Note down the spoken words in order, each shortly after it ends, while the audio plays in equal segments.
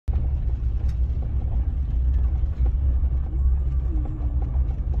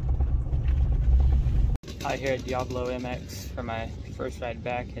out here at Diablo MX for my first ride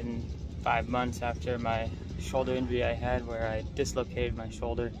back in 5 months after my shoulder injury I had, where I dislocated my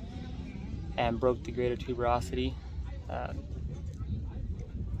shoulder and broke the greater tuberosity. The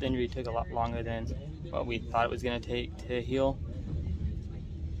injury took a lot longer than what we thought it was going to take to heal,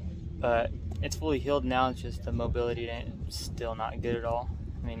 but it's fully healed now. It's just the mobility is still not good at all.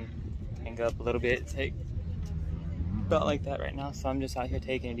 I mean, I can go up a little bit, take about like that right now, so I'm just out here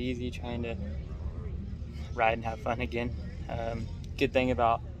taking it easy, trying to ride and have fun again. Good thing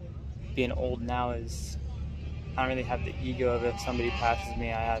about being old now is I don't really have the ego of if somebody passes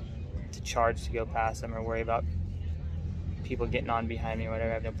me, I have to charge to go past them or worry about people getting on behind me or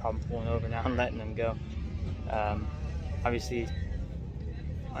whatever. I have no problem pulling over now and letting them go. Obviously,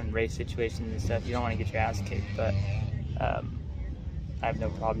 on race situations and stuff, you don't want to get your ass kicked, but I have no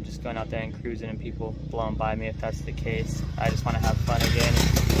problem just going out there and cruising and people blowing by me if that's the case. I just want to have fun again,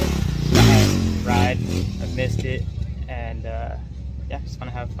 ride. I've missed it, and yeah, just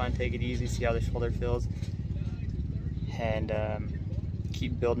want to have fun, take it easy, see how the shoulder feels, and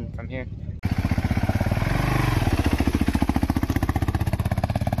keep building from here.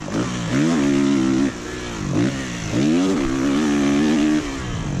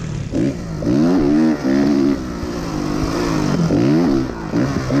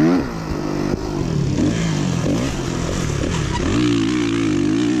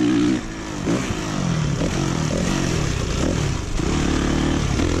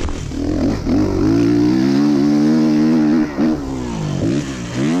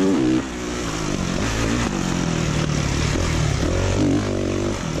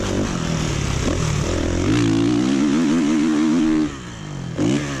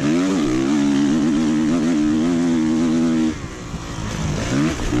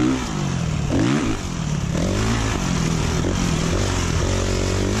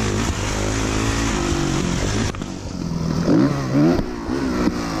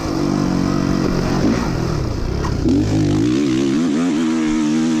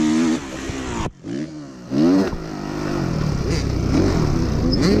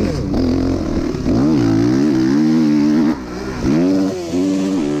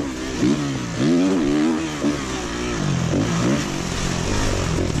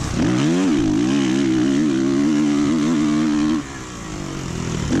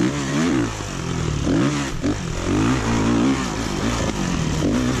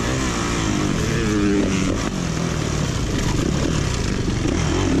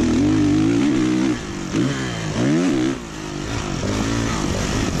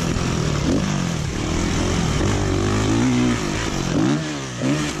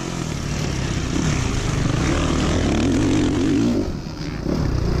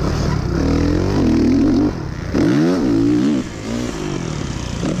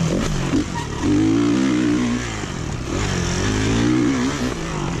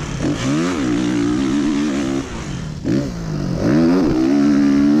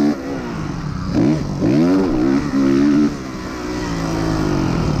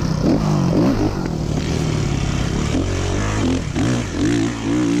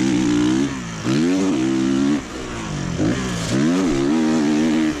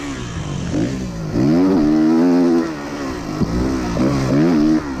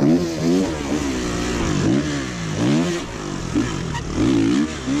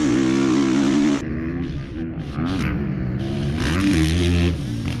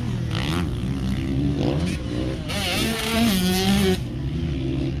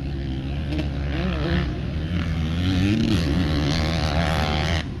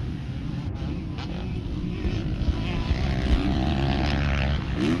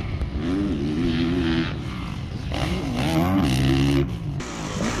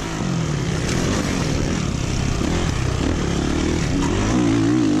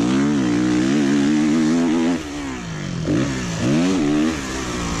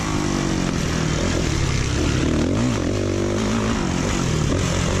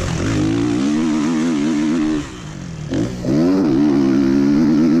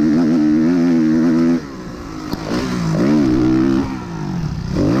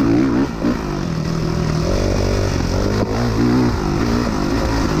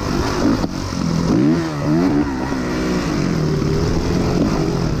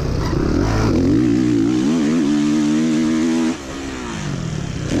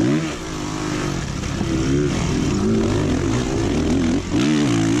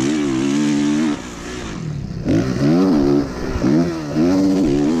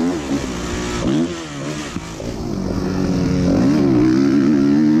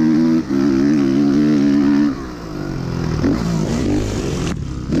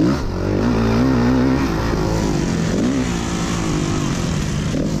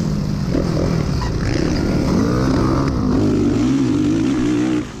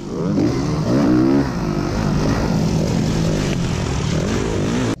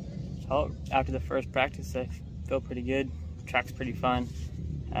 first practice, I feel pretty good. Track's pretty fun,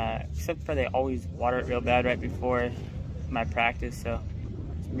 except for they always water it real bad right before my practice, so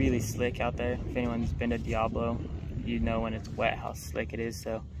it's really slick out there. If anyone's been to Diablo, you know when it's wet how slick it is,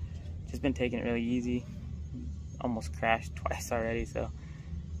 so just been taking it really easy. Almost crashed twice already, so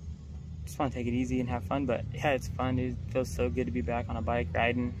just want to take it easy and have fun. But yeah, it's fun, dude. It feels so good to be back on a bike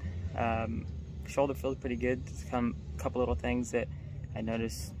riding. Shoulder feels pretty good. There's a couple little things that I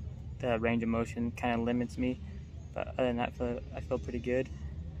noticed the range of motion kind of limits me, but other than that, I feel pretty good.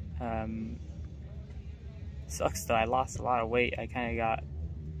 Sucks though, I lost a lot of weight. I kind of got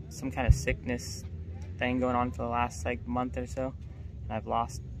some kind of sickness thing going on for the last like month or so, and I've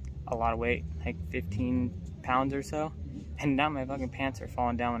lost a lot of weight, like 15 pounds or so, and now my fucking pants are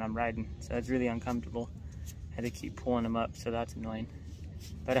falling down when I'm riding, so it's really uncomfortable. I had to keep pulling them up, so that's annoying.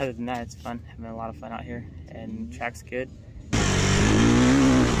 But other than that, it's fun. Having a lot of fun out here, and track's good.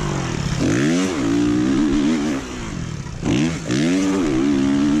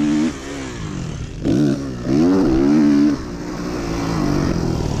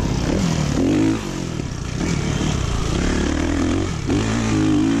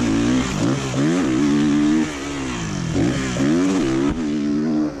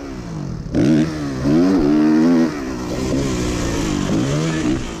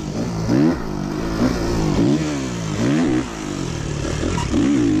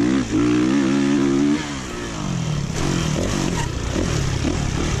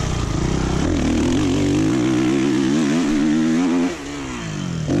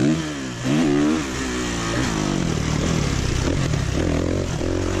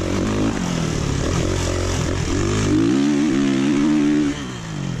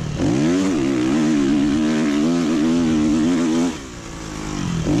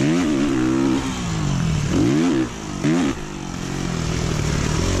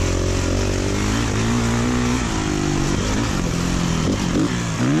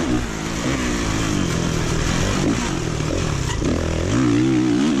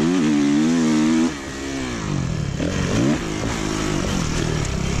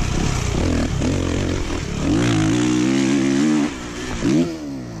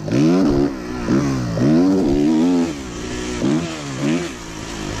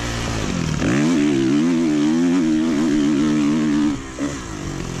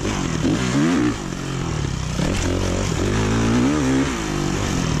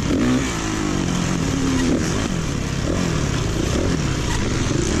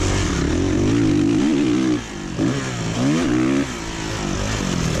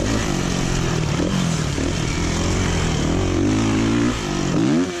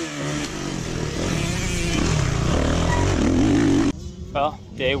 Well,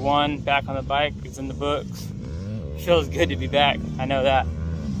 day one back on the bike is in the books. Feels good to be back, I know that.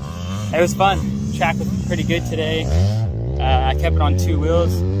 It was fun. Track was pretty good today. I kept it on 2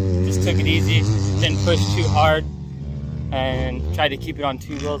 wheels, just took it easy, didn't push too hard, and tried to keep it on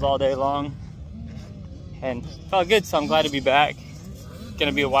 2 wheels all day long. And felt good, so I'm glad to be back.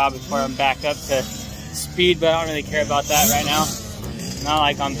 Gonna be a while before I'm back up to speed, but I don't really care about that right now. Not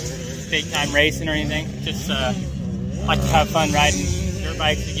like I'm big time racing or anything, just like to have fun riding dirt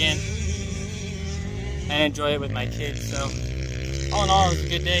bikes again and enjoy it with my kids. So all in all, it was a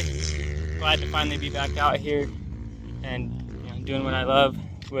good day. Glad to finally be back out here and doing what I love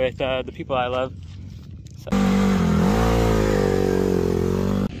with the people I love. So.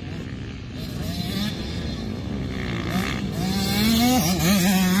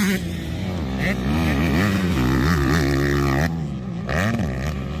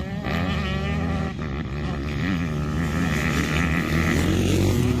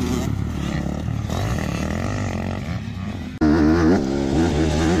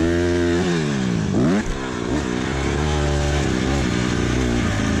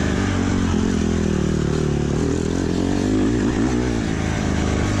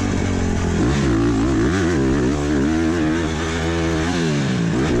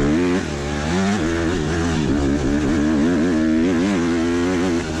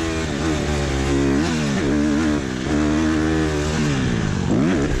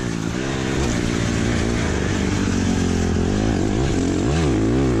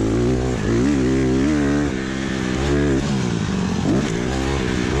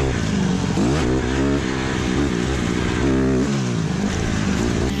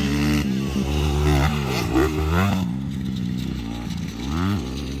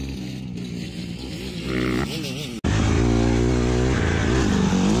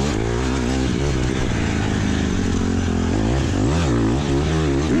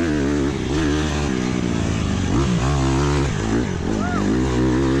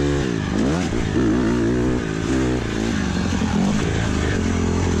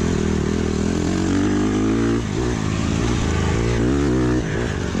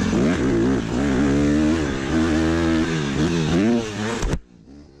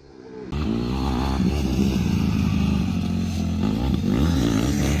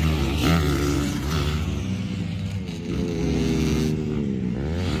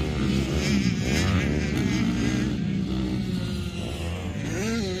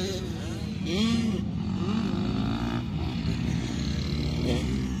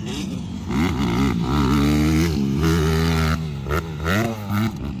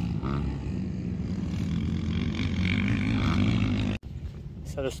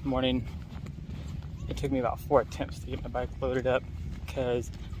 So this morning, it took me about 4 attempts to get my bike loaded up because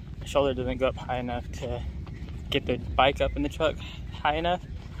my shoulder doesn't go up high enough to get the bike up in the truck high enough.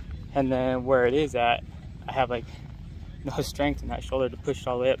 And then where it is at, I have like no strength in that shoulder to push it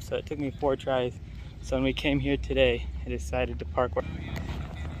all the way up. So it took me 4 tries. So when we came here today, I decided to park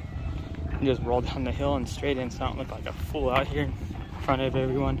and just roll down the hill and straight in so I don't look like a fool out here in front of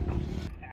everyone.